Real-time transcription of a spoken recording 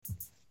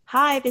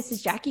Hi, this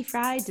is Jackie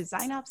Fry,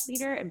 Design Ops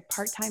Leader and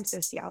part-time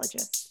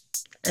sociologist.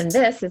 And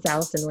this is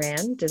Allison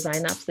Rand,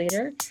 Design Ops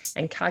Leader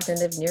and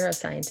Cognitive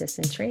Neuroscientist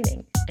in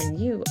Training. And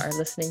you are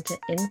listening to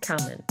In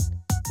Common.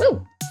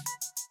 Woo!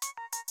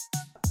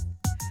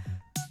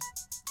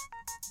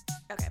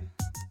 Okay.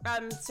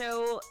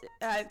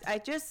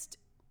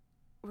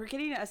 We're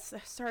getting us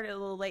started a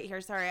little late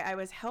here. Sorry. I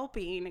was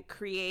helping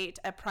create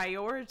a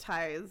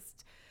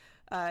prioritized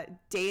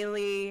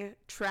daily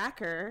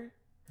tracker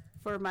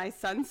for my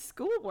son's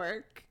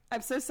schoolwork.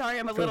 I'm so sorry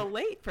I'm a little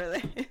late for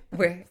this.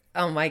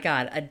 Oh my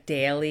God, a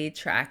daily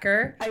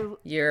tracker?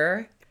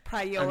 You're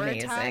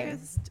prioritized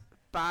amazing.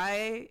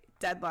 by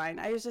deadline.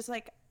 I was just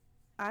like,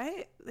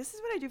 this is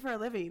what I do for a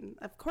living.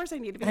 Of course I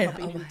need to be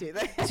helping him do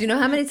this. Do you know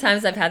how many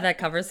times I've had that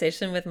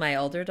conversation with my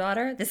older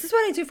daughter? This is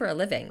what I do for a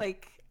living.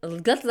 Let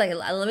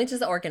me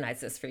just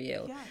organize this for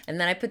you. Yeah. And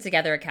then I have put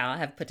together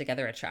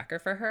a tracker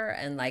for her.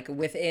 And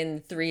within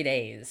 3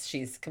 days,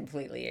 she's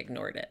completely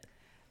ignored it.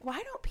 Why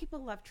don't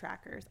people love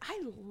trackers?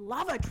 I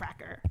love a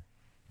tracker.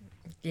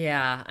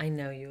 Yeah, I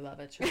know you love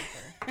a tracker.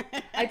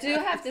 I do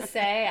have to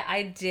say,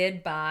 I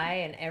did buy,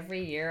 and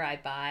every year I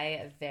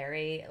buy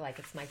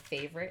it's my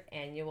favorite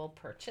annual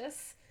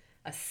purchase,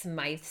 a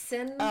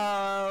Smythson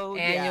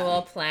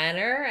annual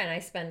planner, and I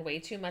spend way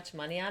too much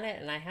money on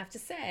it, and I have to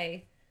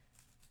say...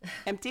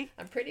 Empty?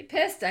 I'm pretty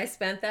pissed I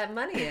spent that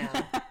money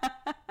now.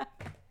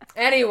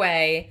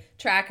 Anyway,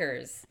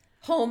 trackers.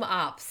 Home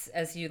ops,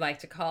 as you like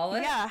to call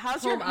it. Yeah,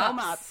 how's your home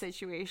ops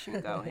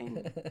situation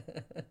going?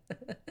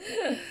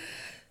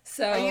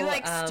 So are you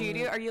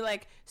studio? Are you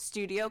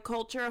studio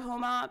culture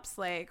home ops,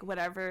 like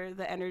whatever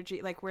the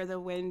energy, like where the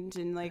wind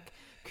and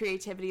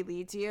creativity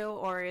leads you,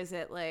 or is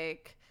it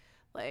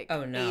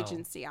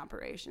agency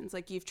operations?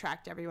 Like you've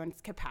tracked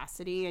everyone's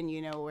capacity and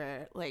you know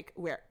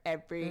where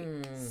every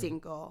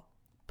single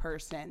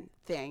person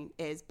thing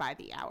is by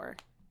the hour.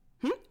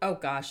 Oh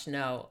gosh,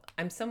 no.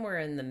 I'm somewhere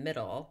in the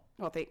middle.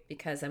 Well,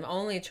 because I'm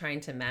only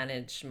trying to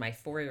manage my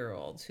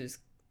 4-year-old, who's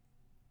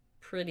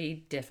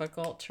pretty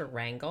difficult to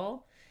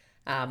wrangle.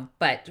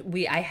 But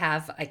I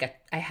have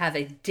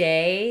a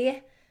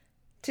day-to-day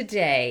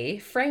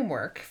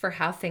framework for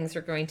how things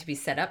are going to be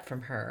set up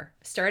from her,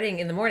 starting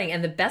in the morning.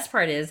 And the best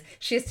part is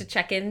she has to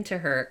check into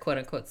her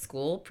quote-unquote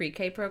school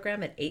pre-K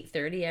program at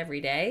 8:30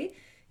 every day.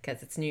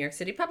 Because it's New York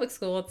City public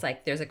school, it's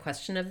there's a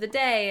question of the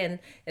day, and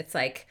it's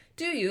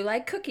do you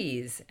like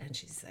cookies? And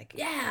she's like,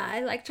 yeah,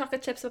 I like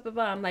chocolate chips, blah, blah,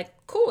 blah. I'm like,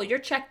 cool, you're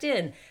checked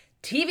in.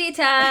 TV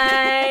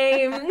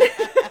time!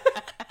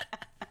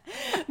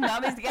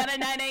 Mommy's got a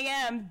 9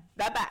 a.m.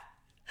 Bye-bye.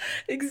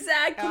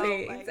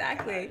 Exactly,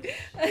 exactly.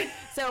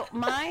 So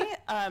my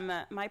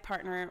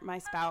partner, my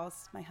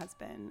spouse, my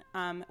husband,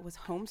 was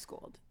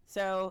homeschooled.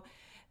 So,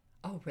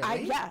 oh,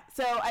 really?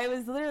 So I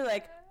was literally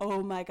like,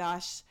 oh my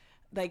gosh,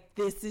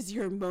 this is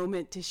your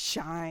moment to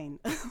shine.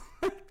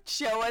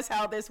 Show us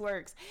how this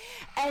works.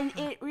 And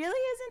it really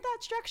isn't that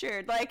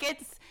structured.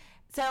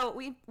 So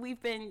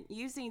we've been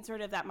using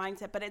sort of that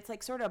mindset, but it's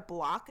sort of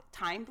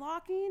time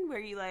blocking where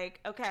you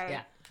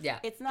okay, yeah.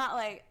 It's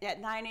not at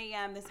 9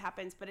 a.m. this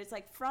happens, but it's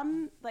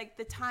from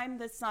the time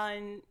the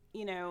sun,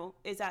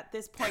 is at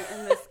this point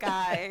in the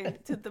sky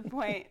to the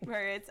point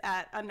where it's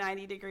at a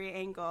 90-degree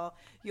angle,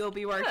 you'll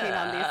be working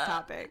on these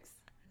topics.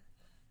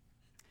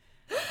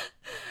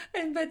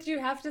 But you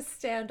have to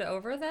stand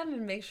over them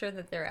and make sure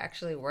that they're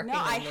actually working. No,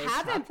 on I those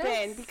haven't topics.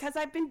 been because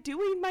I've been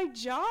doing my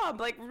job.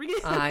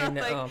 Really, I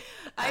know.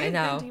 I've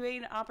been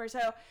doing opera. So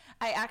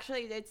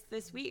it's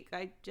this week.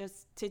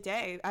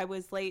 Today I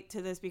was late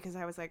to this because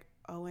I was like,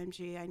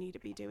 OMG, I need to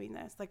be doing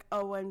this.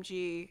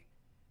 OMG,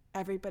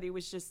 everybody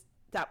was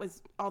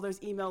all those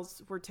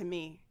emails were to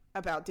me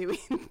about doing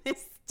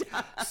this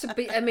stuff.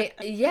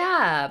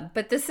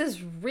 But this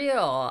is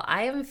real.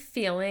 I am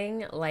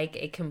feeling like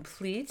a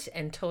complete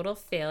and total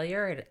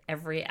failure in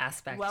every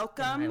aspect of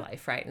my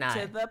life right now.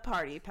 To the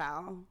party,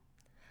 pal.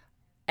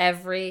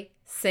 Every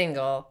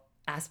single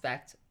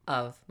aspect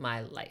of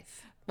my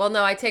life. Well,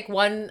 no, I take a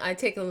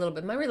little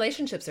bit. My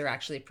relationships are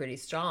actually pretty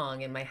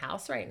strong in my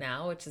house right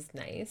now, which is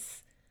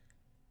nice.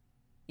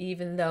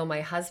 Even though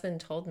my husband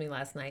told me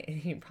last night, and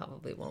he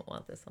probably won't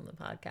want this on the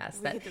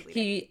podcast,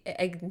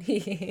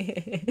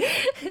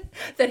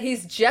 that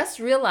he's just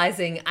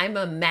realizing I'm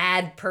a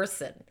mad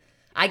person.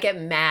 I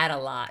get mad a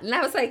lot. And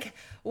I was like,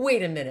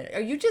 wait a minute. Are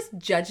you just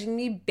judging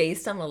me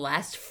based on the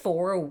last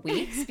 4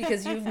 weeks?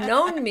 Because you've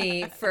known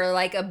me for a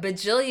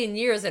bajillion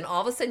years, and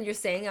all of a sudden you're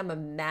saying I'm a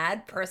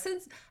mad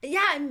person?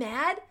 Yeah, I'm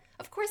mad.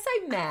 Of course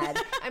I'm mad.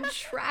 I'm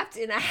trapped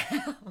in a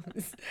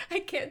house.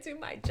 I can't do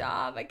my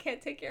job. I can't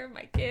take care of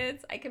my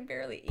kids. I can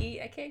barely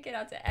eat. I can't get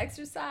out to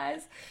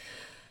exercise.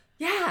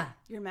 Yeah.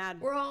 You're mad.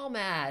 We're all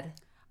mad.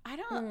 I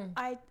don't,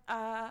 I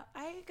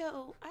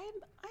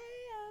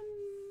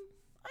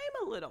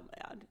am a little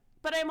mad,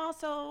 but I'm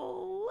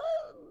also,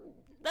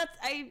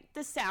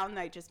 the sound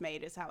I just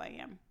made is how I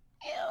am.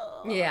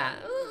 Yeah.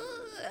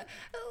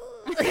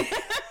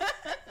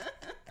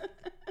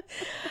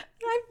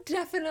 I'm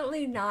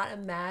definitely not a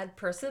mad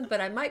person,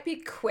 but I might be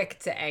quick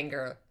to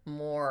anger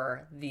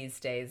more these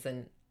days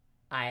than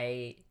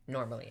I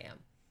normally am.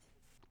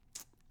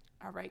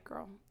 All right,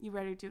 girl. You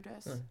ready to do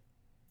this?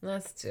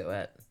 Let's do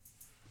it.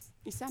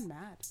 You sound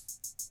mad.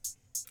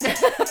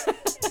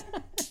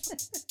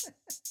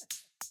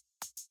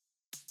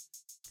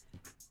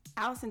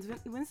 Allison,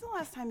 when's the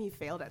last time you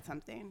failed at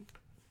something?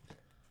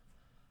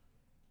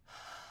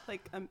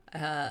 Like,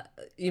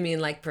 You mean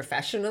like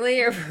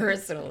professionally or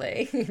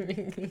personally?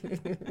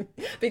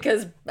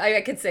 Because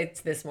I could say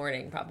it's this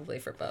morning, probably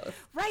for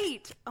both.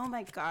 Right. Oh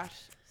my gosh.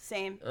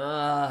 Same.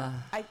 Uh,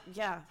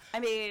 I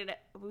mean,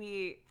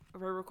 we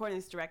were recording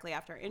this directly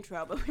after our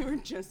intro, but we were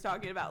just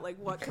talking about like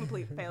what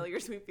complete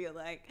failures we feel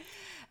like.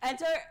 And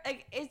so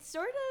like it's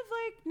sort of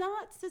like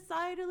not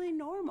societally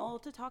normal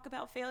to talk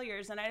about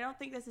failures. And I don't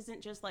think this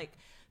isn't just like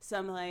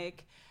some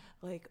like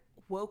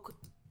woke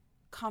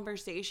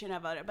conversation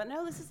about it, but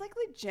no, this is like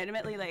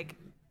legitimately like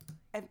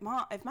if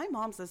my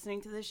mom's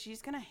listening to this,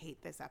 she's gonna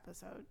hate this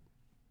episode.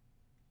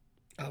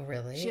 Oh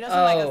really? She doesn't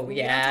like us.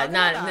 Yeah,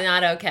 not okay.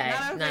 Not okay.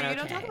 Not You okay.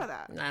 don't talk about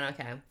that. Not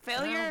okay.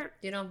 Failure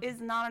Well, is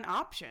not an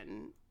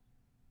option.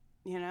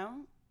 You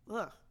know?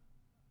 Ugh.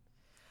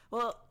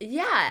 Well,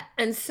 yeah,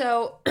 and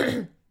so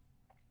I'm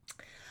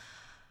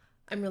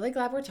really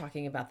glad we're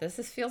talking about this.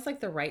 This feels like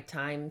the right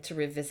time to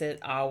revisit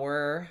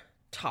our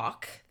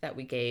talk that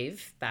we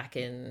gave back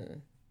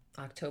in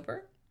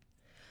October,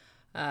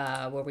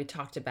 where we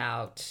talked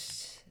about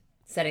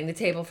setting the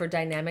table for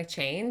dynamic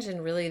change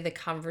and really the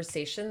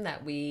conversation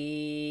that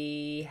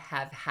we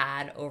have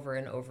had over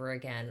and over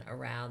again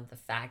around the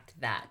fact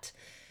that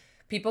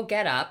people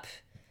get up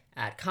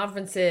at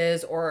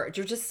conferences, or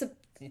you're just,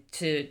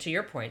 to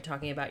your point,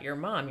 talking about your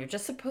mom, you're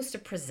just supposed to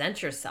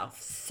present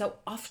yourself so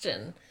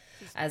often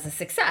as a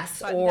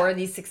success, or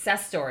these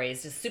success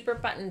stories, just super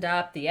buttoned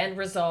up, the end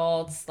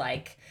results,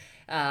 like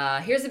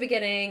here's the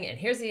beginning and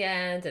here's the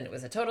end, and it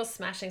was a total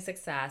smashing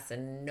success,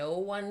 and no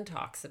one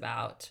talks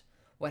about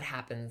what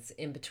happens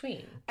in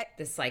between.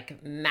 This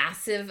like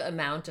massive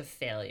amount of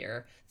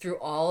failure through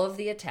all of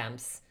the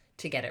attempts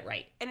to get it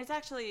right. And it's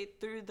actually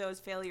through those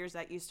failures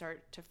that you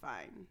start to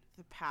find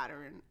the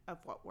pattern of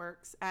what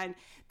works. And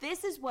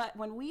this is what,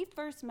 when we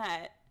first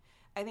met,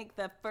 I think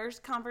the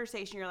first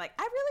conversation, you're like,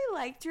 I really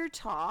liked your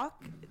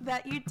talk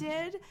that you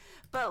did,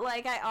 but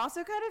like, I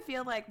also kind of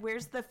feel like,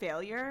 where's the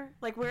failure?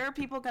 Like, where are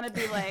people going to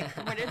be like,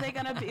 when are they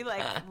going to be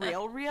like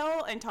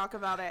real and talk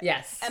about it?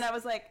 Yes. And I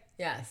was like,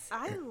 yes,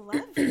 I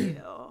love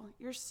you.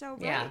 You're so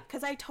right. Yeah.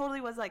 Because I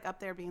totally was like up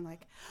there being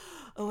like,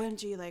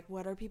 OMG, like,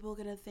 what are people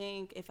going to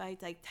think if I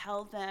like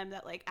tell them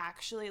that like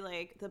actually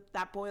like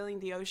that boiling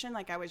the ocean,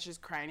 like I was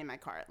just crying in my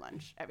car at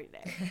lunch every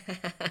day.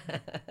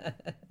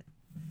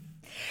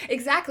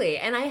 Exactly.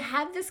 And I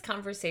had this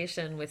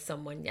conversation with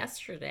someone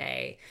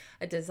yesterday,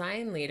 a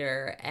design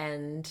leader,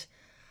 and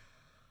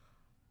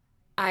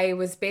I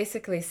was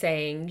basically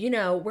saying, you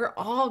know, we're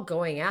all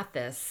going at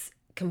this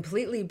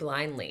completely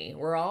blindly.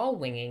 We're all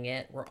winging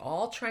it. We're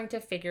all trying to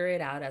figure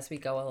it out as we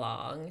go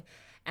along.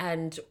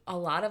 And a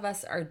lot of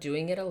us are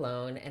doing it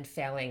alone and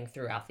failing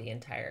throughout the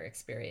entire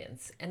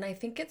experience. And I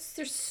think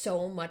there's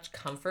so much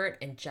comfort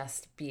in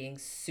just being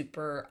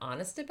super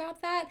honest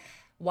about that,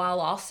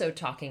 while also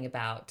talking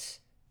about,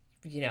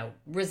 you know,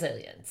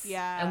 resilience.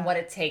 Yeah. And what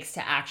it takes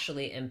to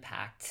actually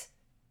impact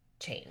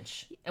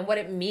change and what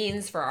it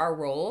means for our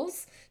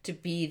roles to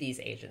be these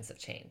agents of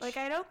change. Like,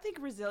 I don't think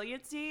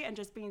resiliency and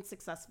just being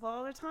successful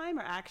all the time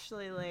are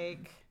actually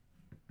like,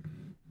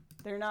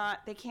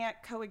 they can't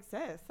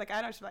coexist. Like,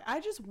 I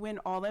just win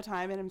all the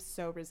time and I'm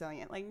so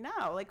resilient. Like,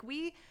 no, like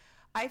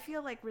I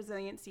feel like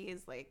resiliency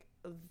is like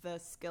the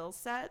skill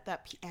set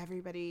that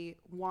everybody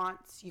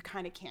wants. You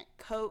kind of can't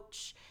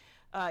coach.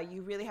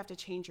 You really have to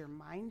change your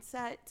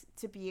mindset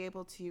to be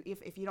able to,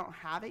 if you don't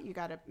have it, you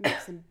got to make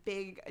some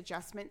big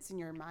adjustments in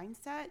your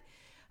mindset.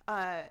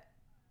 But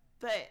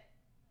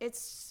it's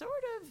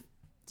sort of,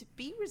 to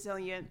be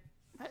resilient,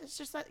 it's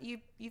just that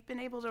you've been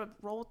able to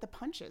roll with the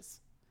punches,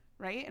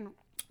 right? And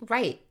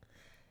right.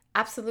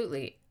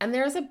 Absolutely. And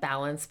there's a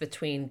balance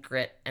between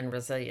grit and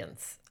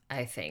resilience,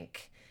 I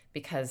think,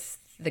 because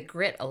the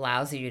grit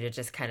allows you to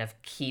just kind of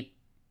keep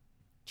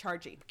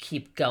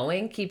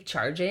going, keep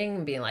charging,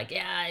 and being like,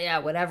 yeah,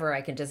 whatever, I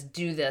can just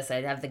do this.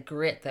 I have the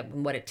grit, that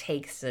what it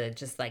takes to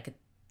just like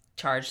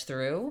charge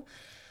through.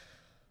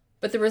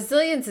 But the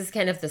resilience is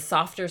kind of the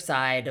softer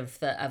side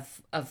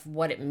of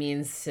what it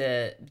means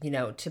to, you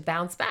know, to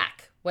bounce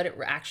back, what it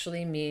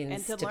actually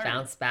means to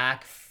bounce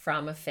back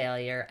from a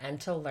failure, and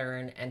to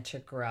learn and to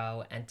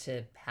grow and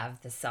to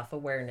have the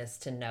self-awareness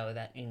to know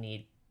that you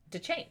need to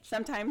change.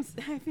 Sometimes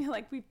I feel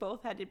like we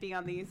both had to be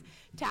on these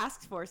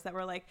task force that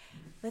were like,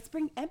 let's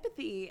bring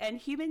empathy and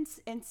humans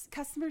and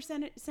customer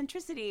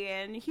centricity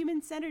and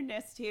human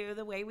centeredness to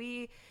the way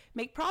we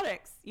make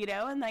products, you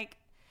know, and like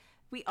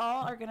we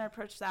all are going to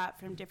approach that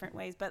from different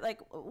ways. But like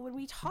when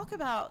we talk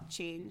about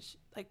change,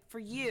 like for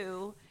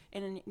you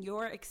and in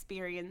your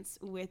experience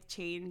with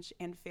change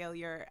and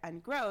failure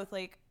and growth,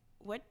 like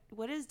what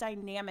does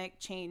dynamic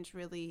change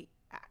really,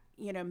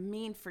 you know,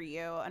 mean for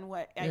you? And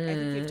what I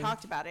think you've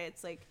talked about it.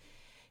 It's like,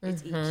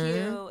 it's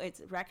EQ,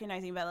 it's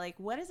recognizing, but like,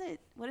 what does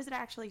it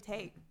actually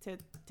take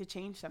to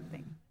change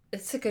something?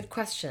 It's a good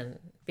question,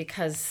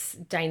 because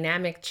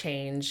dynamic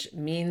change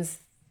means,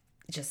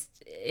 just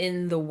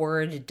in the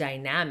word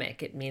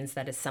dynamic, it means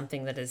that it's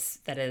something that is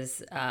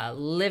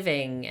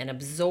living and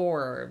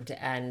absorbed,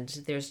 and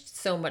there's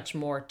so much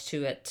more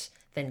to it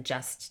than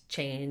just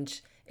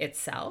change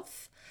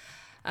itself.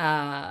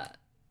 And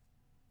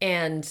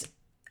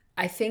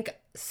I think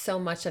so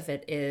much of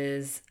it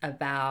is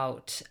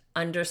about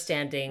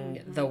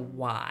understanding the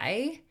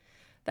why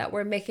that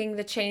we're making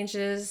the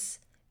changes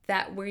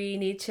that we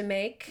need to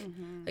make.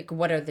 Like,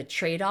 what are the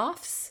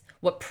trade-offs?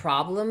 What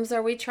problems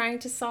are we trying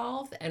to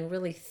solve? And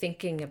really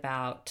thinking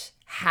about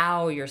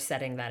how you're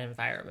setting that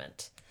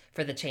environment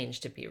for the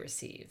change to be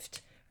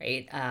received,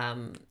 right?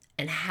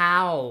 And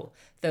how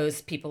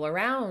those people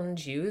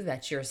around you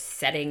that you're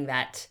setting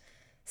that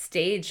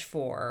stage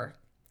for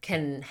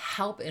can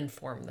help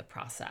inform the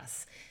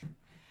process.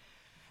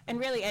 And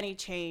really, any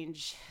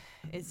change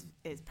is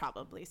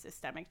probably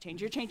systemic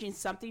change. You're changing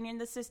something in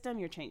the system.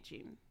 You're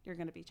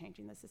going to be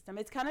changing the system.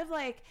 It's kind of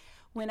like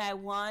when I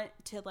want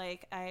to,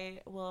 like, I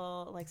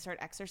will like start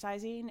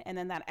exercising, and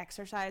then that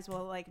exercise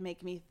will like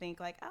make me think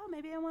like, oh,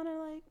 maybe I want to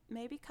like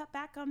maybe cut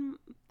back on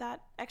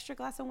that extra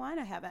glass of wine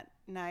I have at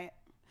night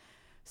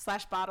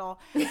 / bottle,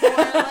 or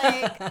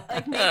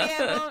like maybe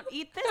I won't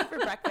eat this for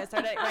breakfast, or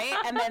right?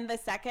 And then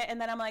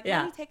I'm like,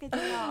 let me take a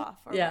day off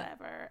or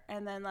whatever.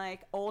 And then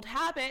like old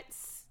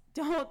habits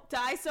don't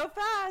die so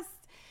fast.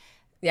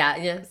 Yeah.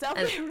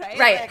 Right?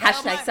 Like,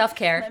 hashtag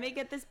self-care. Let me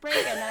get this break,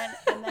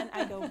 and then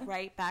I go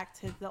right back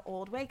to the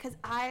old way, because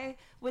I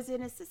was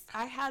in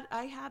I have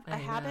a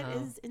habit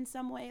is in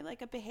some way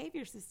like a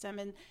behavior system,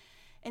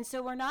 and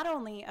so we're not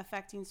only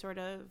affecting sort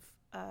of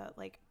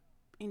like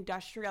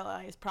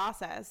industrialized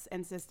process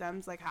and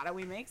systems, like how do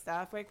we make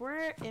stuff, like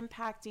we're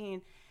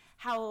impacting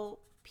how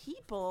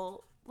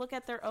people look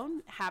at their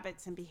own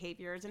habits and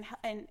behaviors,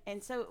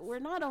 and so we're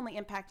not only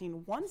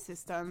impacting one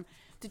system.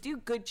 To do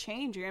good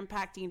change, you're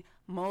impacting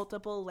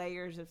multiple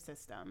layers of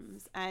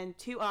systems, and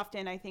too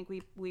often I think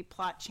we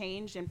plot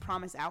change and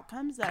promise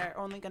outcomes that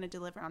are only going to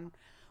deliver on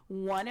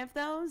one of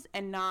those,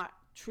 and not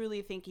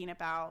truly thinking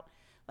about,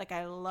 like,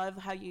 I love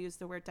how you use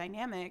the word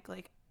dynamic,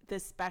 like the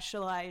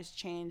specialized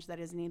change that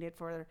is needed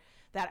for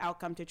that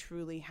outcome to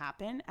truly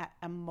happen at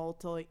a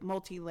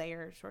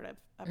multi-layer sort of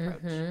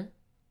approach.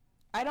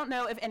 I don't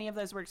know if any of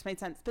those words made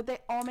sense, but they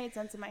all made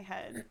sense in my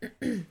head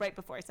right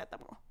before I said them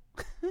all.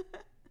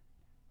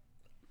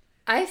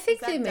 I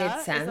think they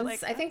made sense.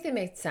 Like, I think they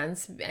made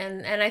sense.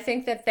 And I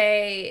think that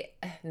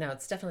no,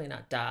 it's definitely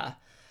not duh.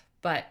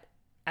 But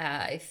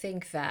I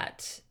think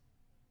that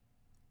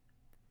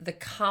the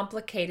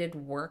complicated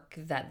work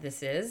that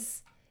this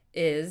is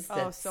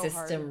the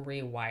system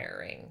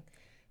rewiring,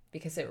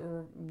 because it's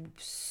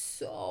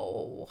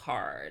so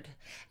hard.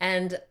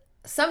 And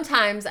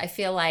sometimes I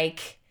feel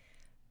like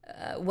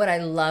what I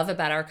love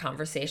about our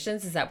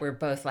conversations is that we're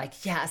both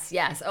like, yes,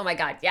 oh my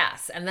God,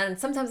 yes. And then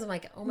sometimes I'm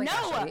like, oh my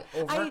gosh, are we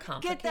overcomplicating? I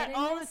get that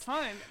all the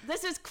time.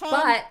 This is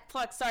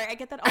complex. Sorry, I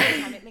get that all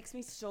the time. It makes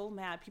me so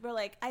mad. People are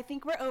like, I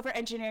think we're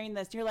over-engineering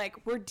this. You're like,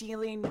 we're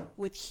dealing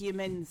with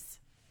humans.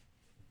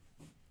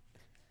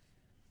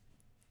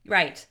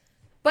 Right.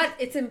 But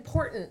it's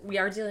important. We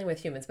are dealing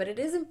with humans, but it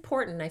is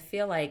important. I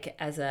feel like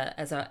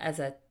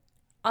the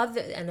other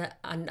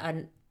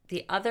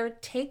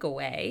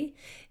takeaway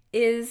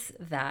is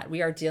that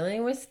we are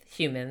dealing with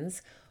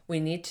humans.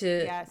 We need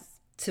to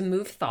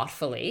move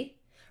thoughtfully,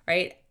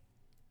 right?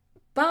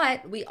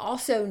 But we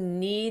also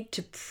need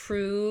to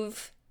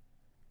prove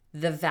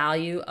the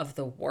value of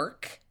the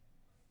work.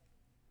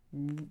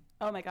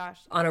 Oh my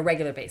gosh. On a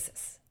regular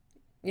basis.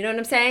 You know what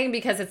I'm saying?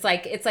 Because it's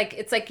like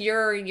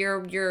your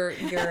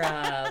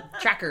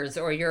trackers,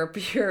 or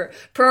your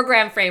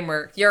program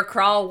framework, your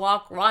crawl,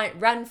 walk,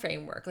 run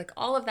framework, like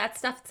all of that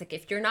stuff. It's like,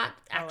 if you're not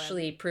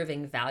actually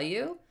proving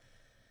value,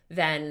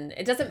 then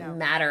it doesn't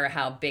matter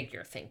how big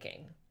you're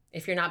thinking.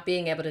 If you're not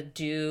being able to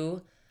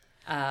do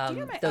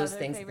those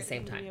things at the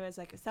same time. Is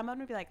like, someone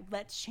would be like,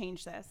 let's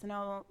change this, and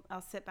I'll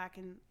sit back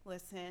and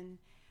listen.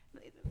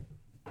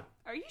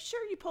 Are you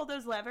sure you pull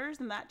those levers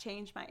and that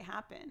change might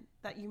happen,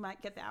 that you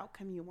might get the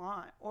outcome you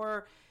want?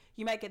 Or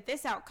you might get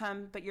this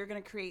outcome, but you're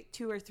going to create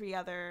 2 or 3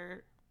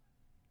 other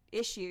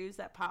issues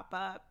that pop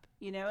up.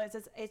 You know,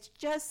 it's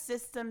just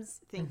systems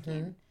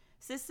thinking.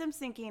 Systems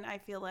thinking, I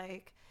feel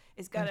like,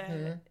 is going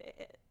to,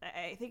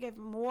 I think if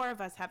more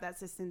of us have that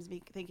systems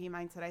thinking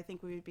mindset, I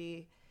think we would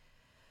be,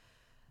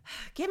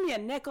 give me a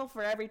nickel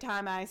for every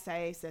time I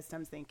say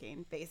systems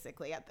thinking,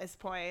 basically, at this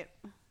point.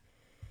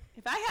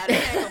 If I had a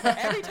nickel for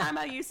every time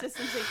I use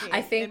systems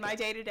thinking in my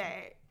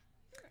day-to-day.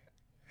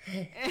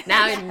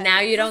 Now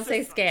you don't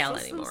say scale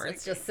anymore.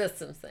 It's just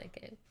systems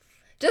thinking.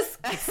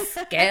 Just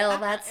scale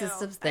that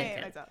systems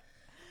thinking.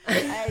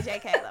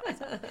 JK, love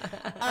myself.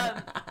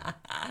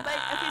 But,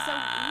 okay, so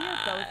we are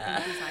both in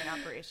design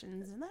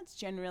operations, and that's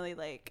generally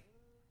like,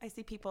 I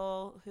see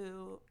people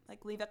who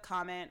like leave a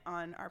comment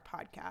on our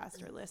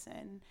podcast or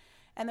listen.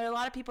 And there are a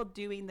lot of people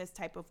doing this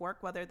type of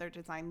work, whether they're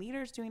design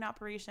leaders doing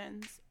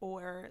operations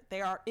or they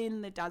are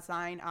in the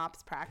design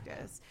ops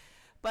practice.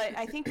 But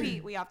I think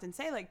we often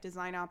say, like,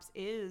 design ops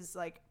is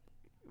like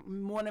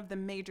one of the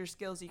major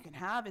skills you can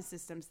have is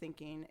systems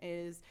thinking.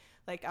 Is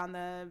like on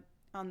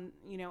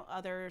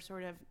other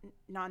sort of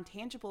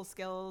non-tangible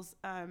skills,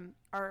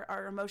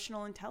 are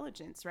emotional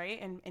intelligence, right,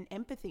 and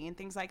empathy and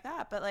things like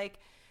that. But like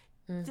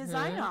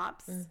design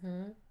ops,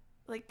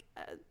 like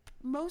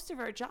most of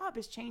our job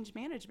is change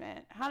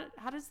management.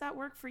 How does that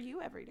work for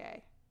you every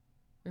day?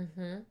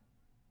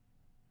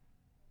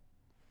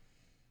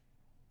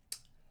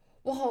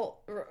 Well,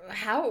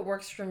 how it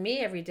works for me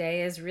every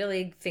day is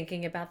really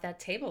thinking about that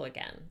table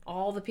again.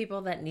 All the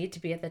people that need to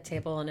be at the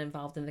table and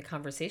involved in the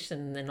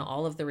conversation, and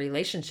all of the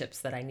relationships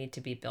that I need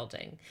to be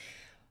building.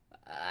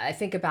 I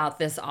think about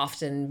this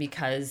often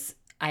because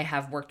I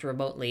have worked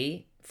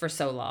remotely for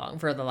so long,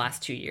 for the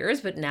last 2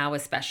 years, but now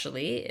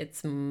especially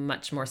it's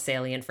much more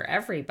salient for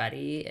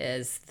everybody,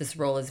 is this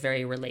role is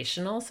very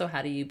relational. So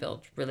how do you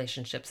build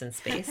relationships in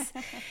space?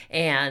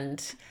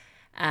 And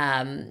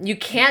you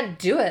can't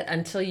do it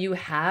until you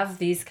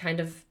have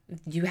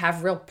you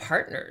have real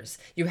partners,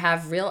 you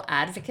have real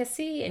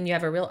advocacy, and you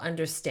have a real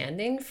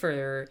understanding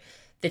for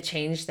the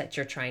change that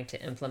you're trying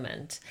to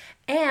implement.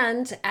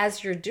 And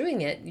as you're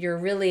doing it, you're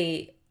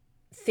really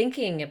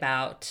thinking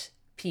about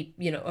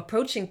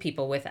approaching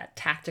people with that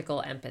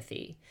tactical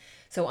empathy.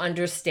 So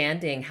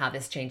understanding how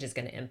this change is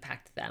going to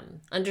impact them,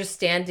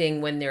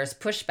 understanding when there's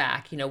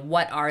pushback,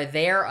 what are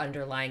their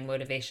underlying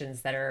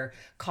motivations that are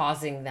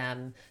causing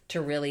them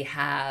to really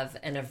have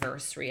an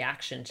adverse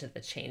reaction to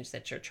the change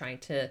that you're trying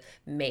to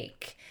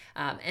make.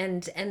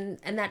 And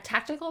that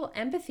tactical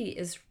empathy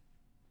is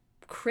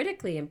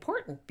critically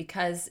important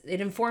because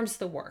it informs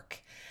the work.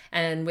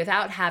 And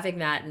without having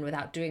that and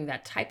without doing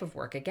that type of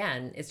work,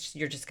 again,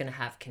 you're just going to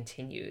have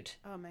continued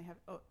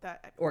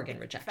organ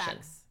rejection.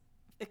 Facts.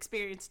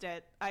 Experienced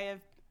it. I have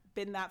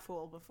been that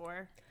fool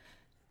before.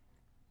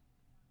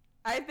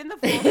 I've been the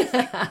fool who's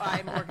like,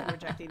 I'm organ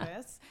rejecting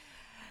this.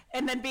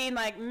 And then being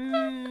like,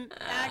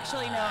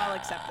 actually, no, I'll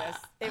accept this.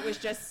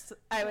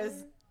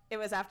 It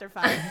was after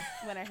 5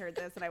 when I heard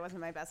this and I wasn't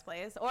in my best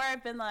place. Or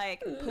I've been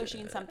like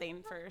pushing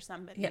something for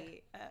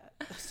somebody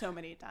so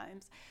many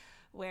times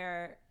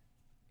where,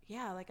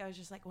 like I was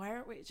just like, why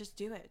aren't we just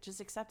do it?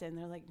 Just accept it. And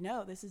they're like,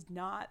 no, this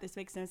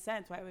makes no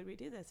sense. Why would we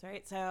do this?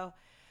 Right. So,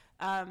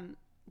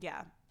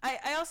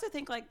 I also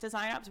think like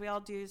design ops, we all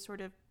do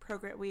sort of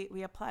program.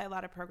 We apply a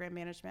lot of program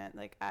management.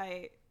 Like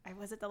I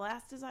was at the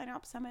last design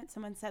ops summit.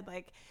 Someone said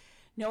like,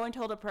 no one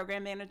told a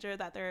program manager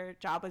that their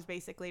job was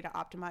basically to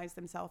optimize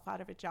themselves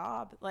out of a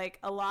job. Like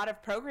a lot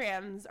of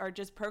programs are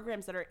just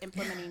programs that are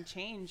implementing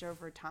change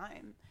over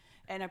time.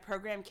 And a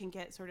program can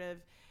get sort of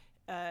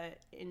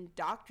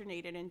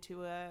indoctrinated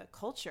into a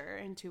culture,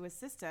 into a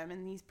system.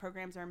 And these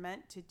programs are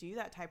meant to do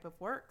that type of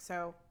work.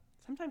 So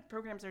sometimes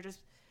programs are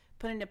just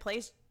put into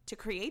place to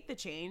create the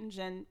change.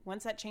 And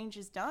once that change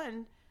is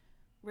done,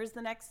 where's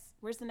the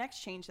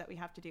next change that we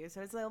have to do? So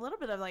it's a little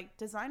bit of like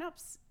design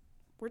ops.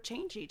 We're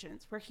change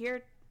agents. We're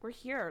here.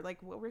 Like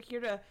we're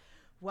here to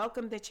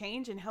welcome the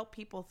change and help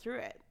people through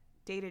it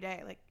day to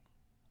day. Like,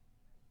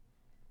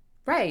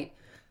 right.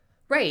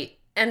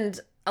 And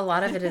a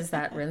lot of it is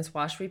that rinse,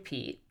 wash,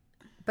 repeat.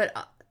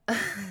 But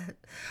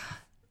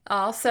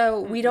also,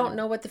 we don't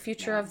know what the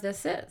future of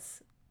this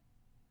is.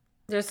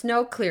 There's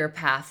no clear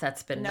path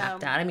that's been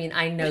mapped out. I mean,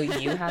 I know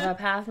you have a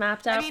path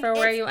mapped out for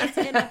where you want. It's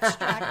an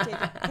abstracted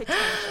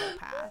potential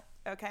path.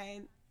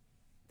 Okay,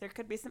 there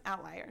could be some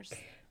outliers.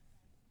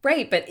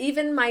 Right, but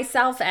even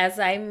myself, as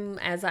I'm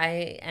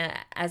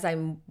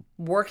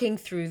working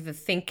through the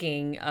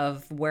thinking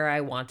of where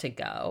I want to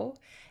go,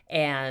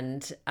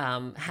 and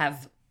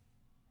have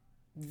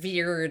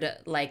veered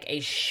like a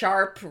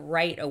sharp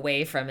right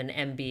away from an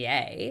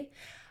MBA,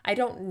 I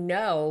don't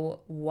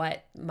know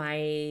what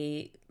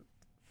my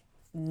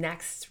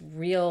next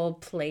real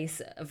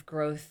place of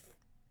growth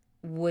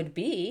would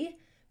be,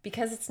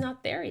 because it's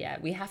not there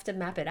yet. We have to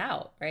map it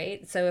out,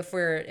 right? So if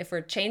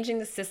we're changing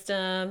the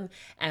system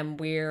and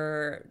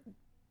we're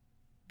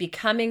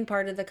becoming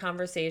part of the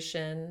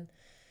conversation,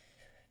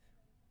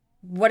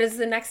 what does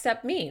the next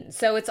step mean?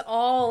 So it's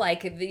all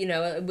like,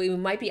 we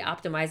might be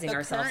optimizing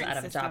ourselves out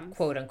of a job,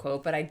 quote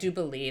unquote, but I do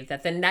believe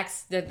that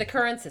the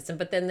current system,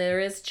 but then there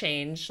is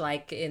change,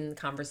 like in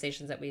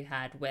conversations that we've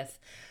had with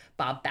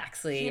Bob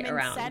Baxley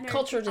around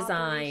cultural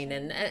design.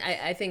 And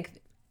I think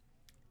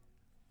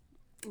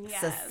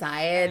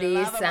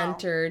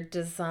society-centered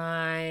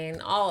design,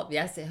 all of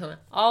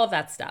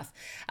that stuff.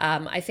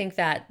 I think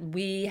that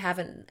we have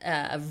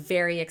a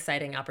very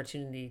exciting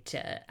opportunity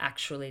to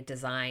actually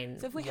design.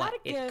 So if we had to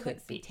give some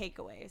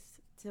takeaways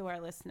to our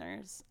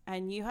listeners,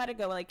 and you had to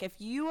go, like, if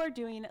you are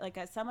doing it, like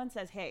someone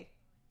says, hey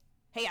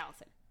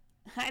Allison,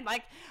 I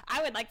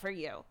would like for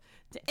you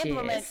to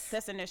implement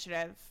this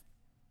initiative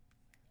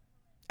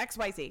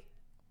XYZ.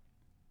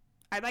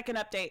 I'd like an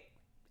update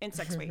in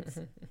 6 weeks.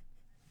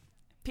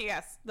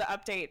 P.S. The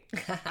update,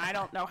 I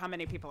don't know how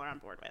many people are on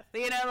board with.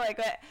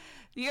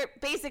 You're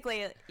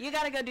basically, you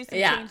got to go do some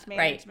change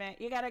management. Right.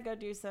 You got to go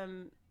do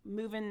some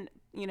moving,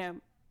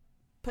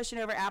 pushing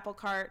over apple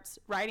carts,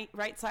 right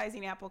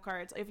sizing apple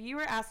carts. If you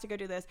were asked to go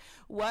do this,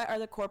 what are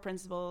the core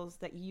principles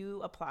that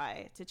you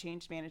apply to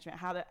change management?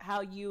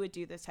 How you would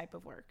do this type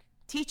of work?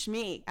 Teach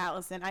me,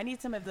 Allison. I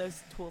need some of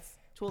those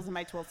tools in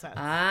my tool set.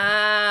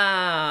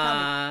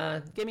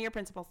 Give me your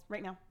principles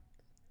right now.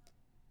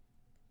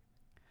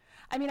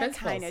 I mean,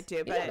 principles. I kind of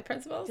do, but the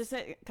principles. Just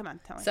come on,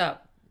 tell me. So,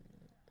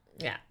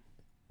 yeah.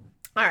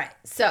 All right.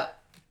 So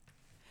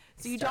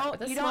you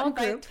don't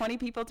invite 20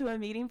 people to a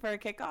meeting for a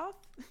kickoff?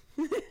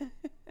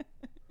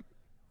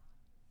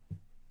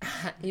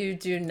 You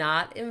do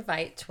not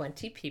invite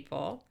 20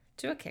 people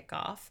to a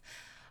kickoff.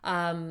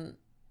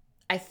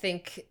 I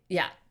think,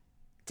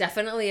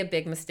 definitely a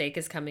big mistake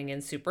is coming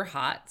in super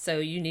hot. So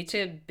you need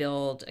to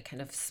build a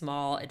kind of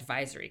small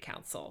advisory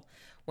council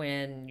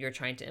when you're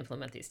trying to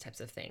implement these types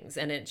of things.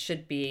 And it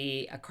should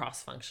be a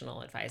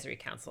cross-functional advisory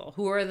council.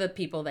 Who are the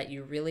people that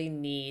you really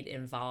need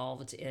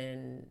involved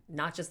in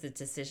not just the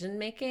decision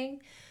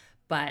making,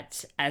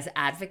 but as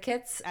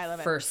advocates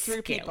for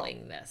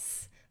scaling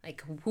this?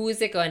 Like, who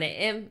is it going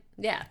to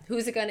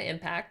who's it going to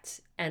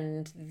impact?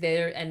 And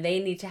they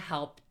need to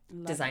help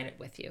design it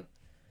with you.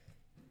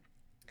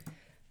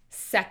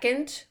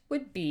 Second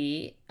would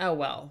be,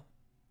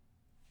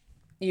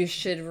 you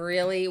should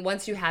really,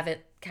 once you have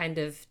it kind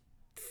of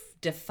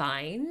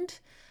defined,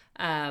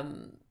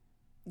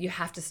 you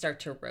have to start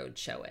to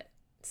roadshow it.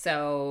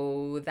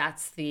 So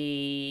that's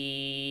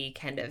the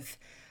kind of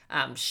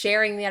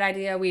sharing that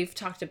idea. We've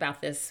talked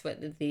about this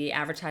with the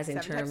advertising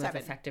term of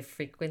effective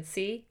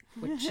frequency,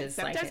 which is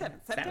like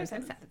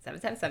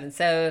 7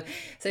 So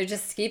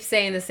just keep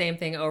saying the same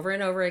thing over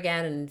and over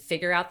again and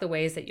figure out the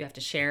ways that you have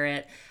to share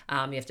it.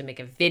 You have to make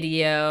a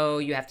video.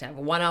 You have to have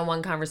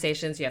one-on-one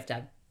conversations. You have to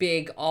have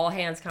big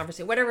all-hands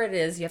conversation. Whatever it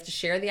is, you have to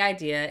share the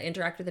idea,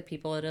 interact with the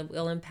people it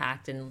will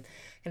impact, and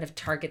kind of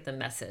target the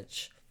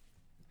message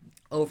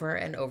over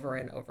and over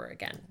and over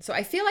again. So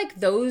I feel like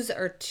those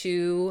are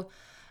two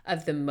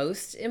of the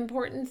most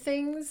important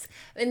things.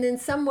 And in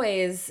some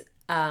ways,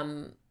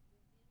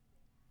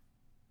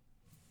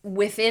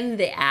 within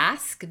the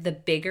ask,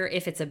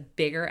 if it's a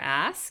bigger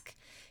ask,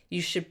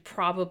 you should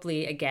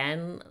probably,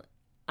 again,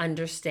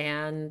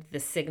 understand the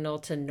signal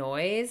to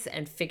noise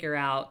and figure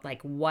out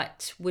like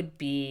what would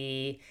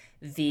be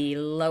the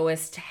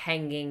lowest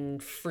hanging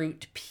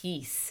fruit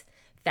piece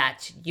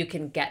that you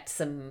can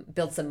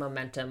build some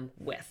momentum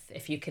with,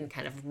 if you can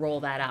kind of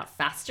roll that out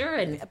faster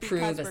and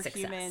prove a success. Because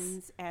we're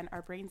humans and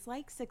our brains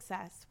like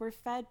success. We're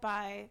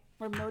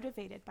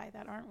motivated by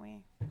that, aren't we?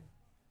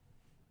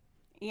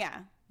 Yeah.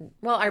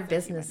 Well, our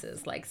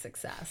businesses like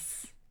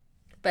success.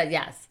 But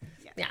yes.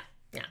 Yeah.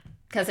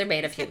 Because they're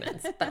made of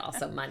humans, but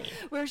also money.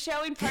 We're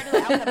showing part of the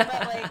outcome,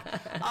 but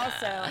like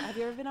also, have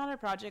you ever been on a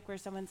project where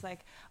someone's like,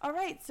 all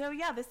right, so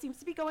yeah, this seems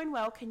to be going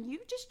well. Can you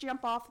just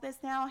jump off this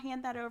now,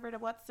 hand that over to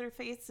what's their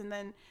face, and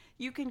then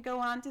you can go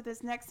on to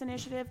this next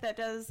initiative that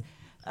does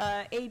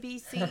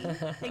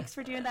ABC. Thanks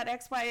for doing that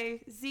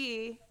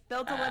XYZ.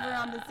 They'll deliver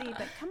on the Z,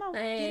 but come on.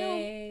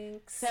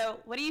 Thanks.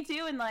 So what do you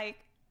do in like,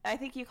 I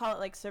think you call it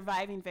like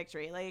surviving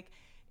victory. Like,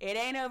 it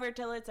ain't over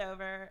till it's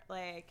over.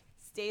 Like,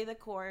 stay the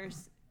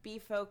course. Be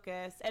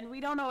focused. And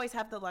we don't always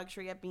have the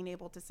luxury of being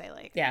able to say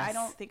like, yes, I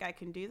don't think I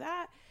can do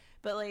that.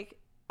 But like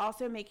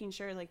also making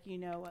sure like, you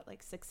know what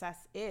like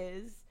success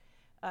is.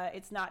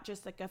 It's not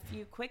just like a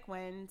few quick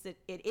wins.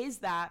 It is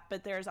that,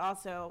 but there's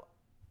also,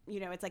 you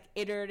know, it's like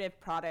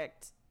iterative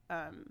product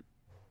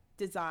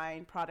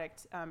design,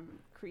 product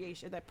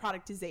creation, the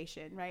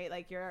productization, right?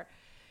 Like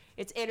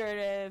it's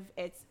iterative,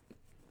 it's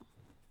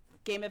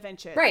game of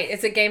inches. Right.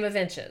 It's a game of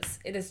inches.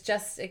 It is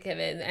just a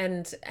given.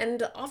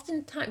 And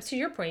oftentimes, to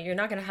your point, you're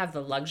not going to have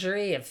the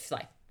luxury of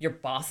like your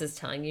boss is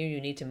telling you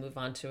need to move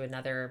on to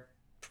another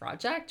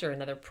project or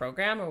another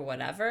program or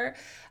whatever.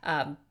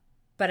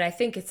 But I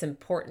think it's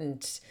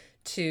important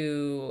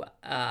to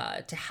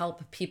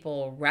help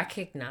people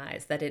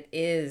recognize that it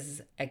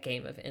is a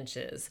game of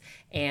inches.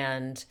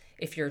 And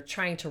if you're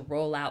trying to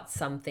roll out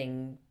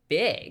something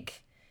big,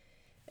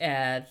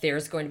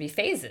 there's going to be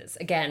phases.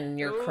 Again,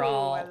 your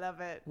crawl, I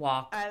love it.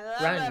 Walk,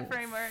 run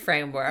that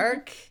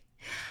framework.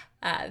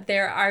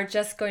 There are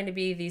just going to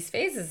be these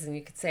phases, and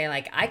you could say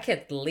like, I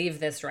could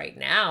leave this right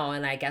now,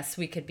 and I guess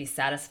we could be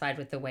satisfied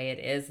with the way it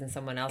is, and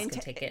someone else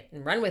can take it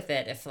and run with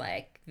it if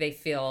like they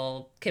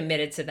feel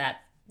committed to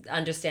that,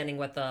 understanding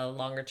what the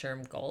longer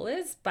term goal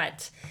is.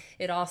 But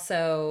it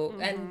also,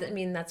 and I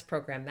mean, that's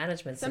program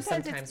management. So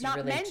sometimes you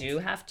really do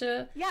have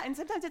to and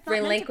sometimes it's not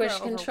relinquish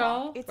meant to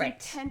control. It's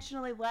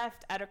intentionally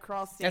left at a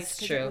crawl stage.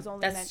 That's true. It was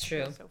only meant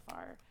to go so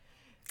far.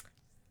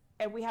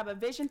 And we have a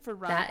vision for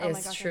run. That is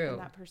my gosh, true. I'm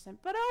that person.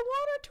 But I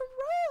want it to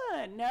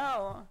run.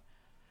 No.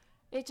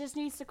 It just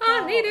needs to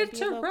crawl. I need it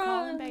to run.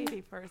 Crawling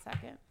baby for a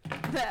second.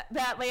 That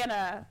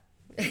Atlanta.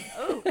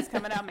 It's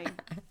coming at me.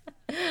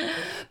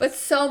 But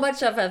so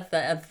much of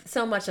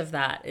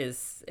that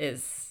is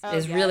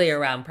really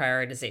around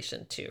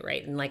prioritization too,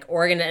 right? And like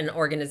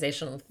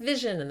organizational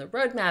vision and the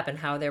roadmap and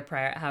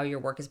how your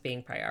work is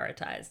being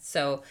prioritized.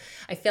 So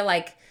I feel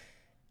like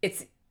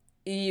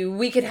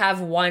we could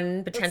have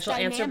one potential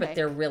answer, but dynamic.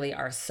 there really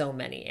are so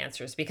many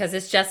answers because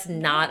it's just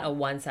not a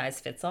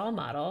one-size-fits-all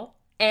model.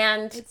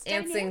 And it's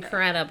dynamic.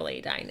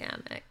 incredibly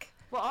dynamic.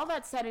 Well, all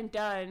that said and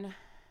done,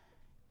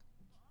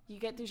 you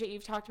get through shit.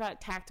 You've talked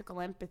about tactical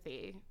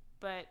empathy,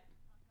 but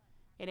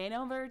it ain't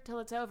over till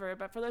it's over.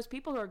 But for those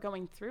people who are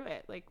going through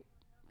it, like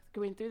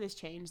going through this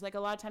change, like a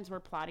lot of times we're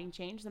plotting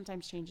change.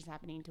 Sometimes change is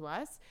happening to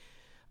us.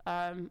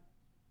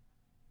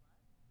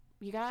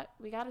 We got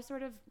to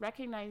sort of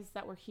recognize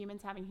that we're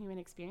humans having human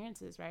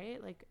experiences,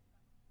 right? Like,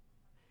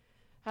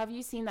 have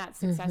you seen that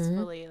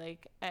successfully?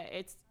 Like,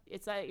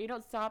 it's like you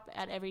don't stop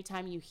at every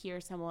time you hear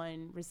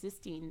someone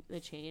resisting the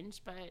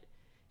change, but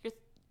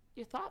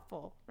you're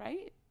thoughtful,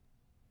 right?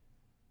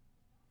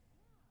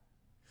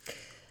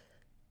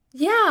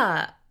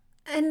 Yeah.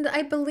 And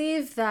I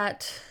believe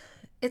that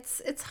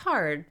it's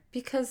hard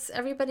because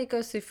everybody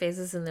goes through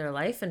phases in their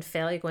life, and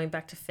going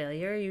back to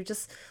failure, you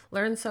just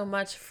learn so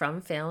much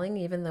from failing,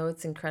 even though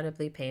it's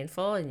incredibly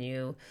painful, and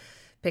you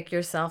pick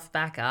yourself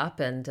back up.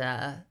 And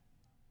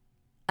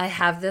I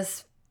have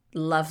this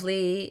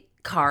lovely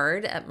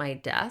card at my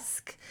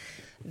desk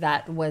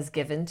that was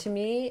given to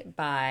me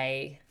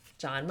by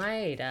John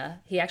Maeda.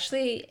 He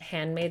actually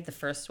handmade the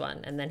first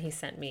one, and then he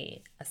sent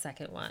me a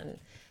second one.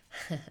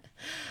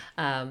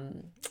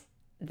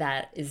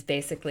 That is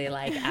basically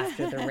like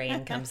after the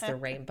rain comes the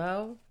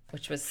rainbow,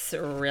 which was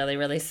really,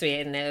 really sweet.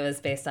 And it was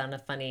based on a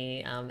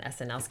funny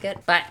SNL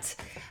skit. But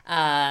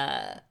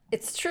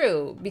it's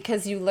true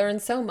because you learn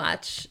so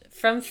much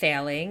from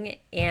failing,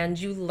 and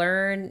you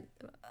learn,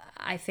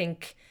 I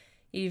think,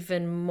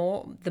 even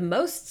more,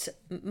 most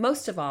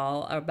of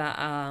all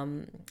about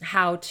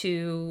how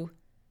to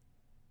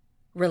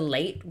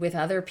relate with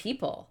other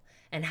people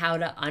and how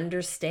to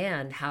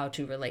understand how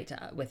to relate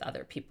with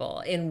other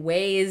people in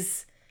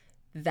ways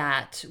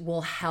that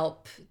will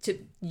help to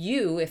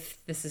you, if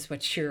this is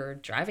what you're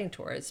driving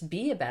towards,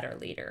 be a better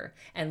leader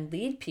and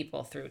lead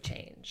people through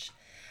change.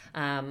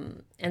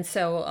 And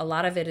so a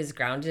lot of it is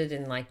grounded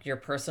in like your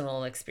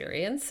personal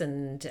experience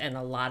and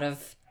a lot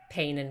of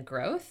pain and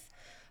growth,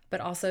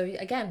 but also,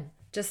 again,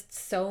 just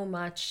so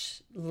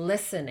much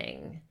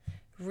listening.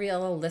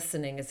 Real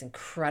listening is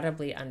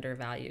incredibly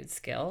undervalued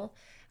skill.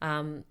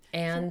 And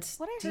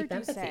what I heard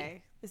you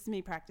say, this is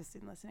me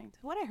practicing listening.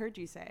 What I heard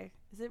you say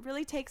is it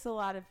really takes a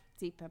lot of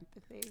deep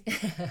empathy,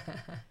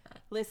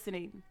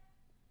 listening,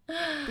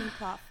 being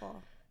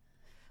thoughtful.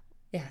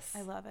 Yes.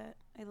 I love it.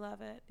 I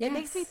love it. Yes. It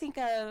makes me think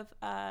of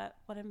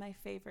one of my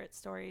favorite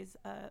stories,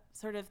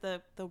 sort of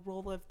the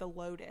role of the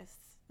lotus,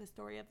 the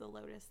story of the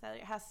lotus,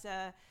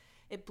 that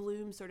it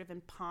blooms sort of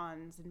in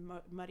ponds and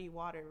muddy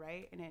water,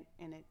 right? And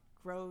it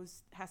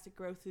has to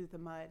grow through the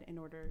mud in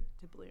order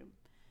to bloom.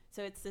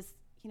 So it's this,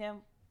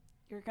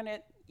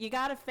 you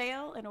gotta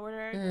fail in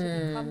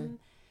order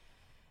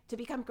to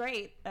become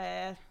great,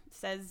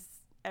 says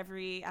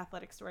every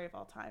athletic story of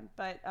all time.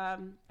 But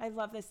I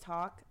love this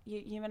talk.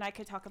 You and I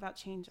could talk about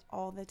change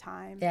all the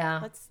time.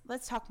 Yeah.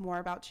 Let's talk more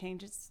about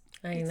change. It's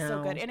know.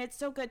 so good. And it's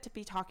so good to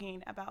be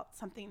talking about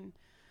something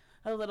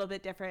a little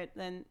bit different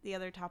than the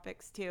other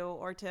topics too,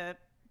 or to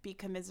be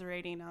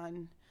commiserating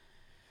on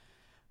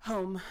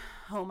home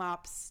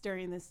ops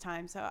during this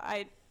time. So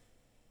I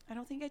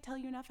don't think I tell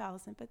you enough,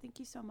 Allison, but thank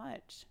you so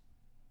much.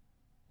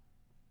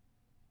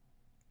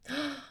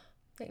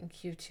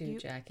 Thank you too,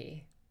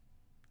 Jackie.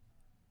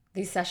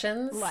 These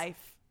sessions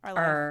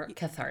are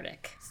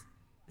cathartic.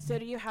 So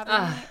do you have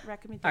any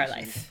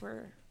recommendations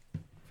for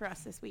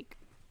us this week?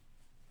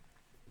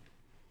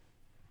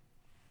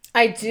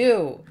 I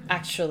do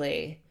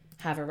actually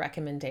have a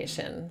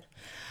recommendation.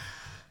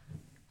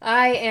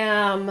 I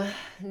am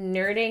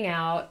nerding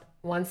out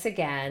once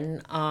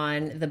again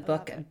on the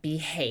book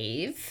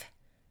Behave,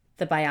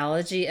 The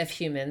Biology of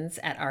Humans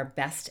at Our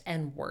Best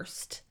and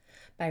Worst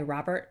by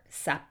Robert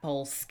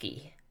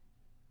Sapolsky.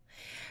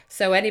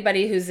 So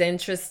anybody who's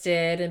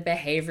interested in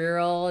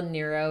behavioral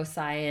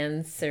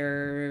neuroscience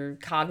or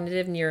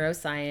cognitive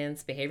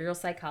neuroscience, behavioral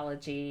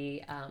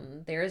psychology,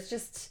 there is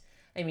just,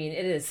 it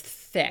is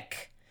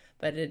thick,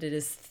 but it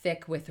is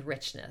thick with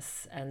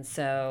richness. And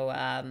so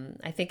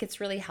I think it's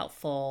really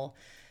helpful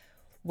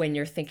when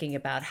you're thinking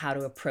about how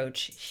to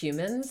approach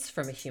humans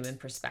from a human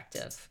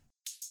perspective.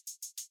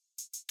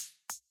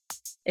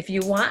 If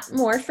you want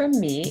more from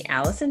me,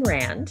 Allison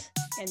Rand,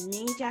 and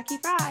me, Jackie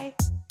Fry,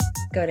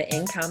 go to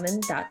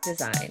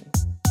incommon.design.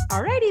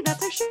 Alrighty,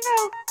 that's our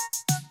show.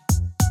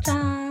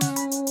 Ciao.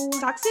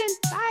 Talk soon.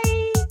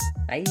 Bye.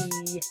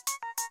 Bye.